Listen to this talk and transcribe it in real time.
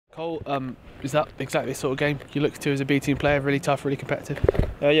Cole, is that exactly the sort of game you look to as a B team player? Really tough, really competitive.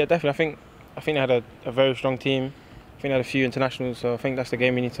 Yeah, definitely. I think they had a very strong team. I think they had a few internationals, so I think that's the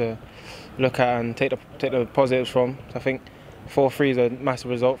game we need to look at and take the positives from. So I think 4-3 is a massive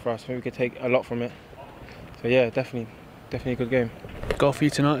result for us. I think we could take a lot from it. So yeah, definitely a good game. Goal for you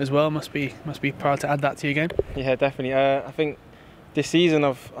tonight as well. Must be proud to add that to your game. Yeah, definitely. I think this season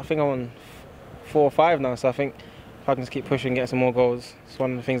I'm on 4 or 5 now. So I think if I can just keep pushing, get some more goals, it's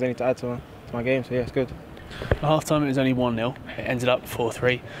one of the things I need to add to my game. So yeah, it's good. At half time it was only 1-0. It ended up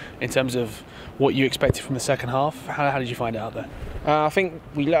 4-3. In terms of what you expected from the second half, how did you find it out there? I think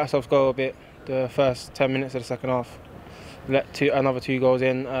we let ourselves go a bit the first 10 minutes of the second half. Let another 2 goals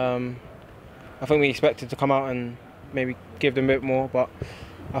in. I think we expected to come out and maybe give them a bit more, but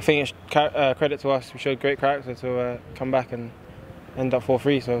I think it's credit to us. We showed great character to come back and end up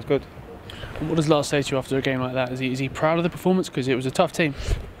 4-3, so it's good. What does Lars say to you after a game like that? Is he proud of the performance? Because it was a tough team.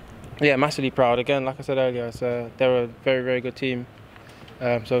 Yeah, massively proud. Again, like I said earlier, they're a very, very good team.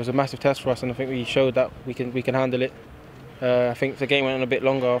 So it was a massive test for us, and I think we showed that we can handle it. I think if the game went on a bit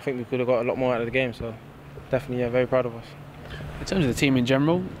longer, I think we could have got a lot more out of the game. So definitely, yeah, very proud of us. In terms of the team in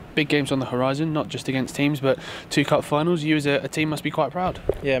general, big games on the horizon, not just against teams, but 2 cup finals. You as a team must be quite proud.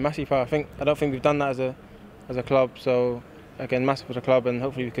 Yeah, massively proud. I don't think we've done that as a club. So again, massive for the club, and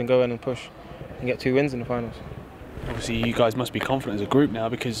hopefully we can go in and push and get 2 wins in the finals. Obviously, you guys must be confident as a group now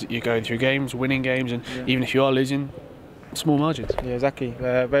because you're going through games, winning games, and even if you are losing, small margins. Yeah, exactly.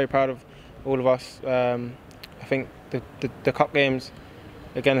 Very proud of all of us. I think the cup games,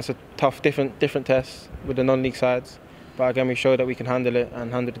 again, it's a tough, different test with the non-league sides. But again, we showed that we can handle it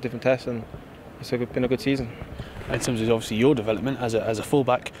and handle the different tests, and it's been a good season. In terms of obviously your development as a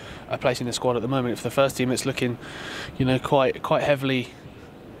fullback, a place in the squad at the moment for the first team, it's looking, quite heavily.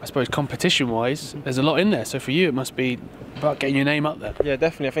 I suppose competition-wise, there's a lot in there. So for you, it must be about getting your name up there. Yeah,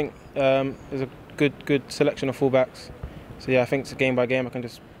 definitely. I think there's a good selection of fullbacks. So yeah, I think it's game by game. I can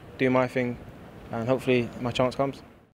just do my thing, and hopefully my chance comes.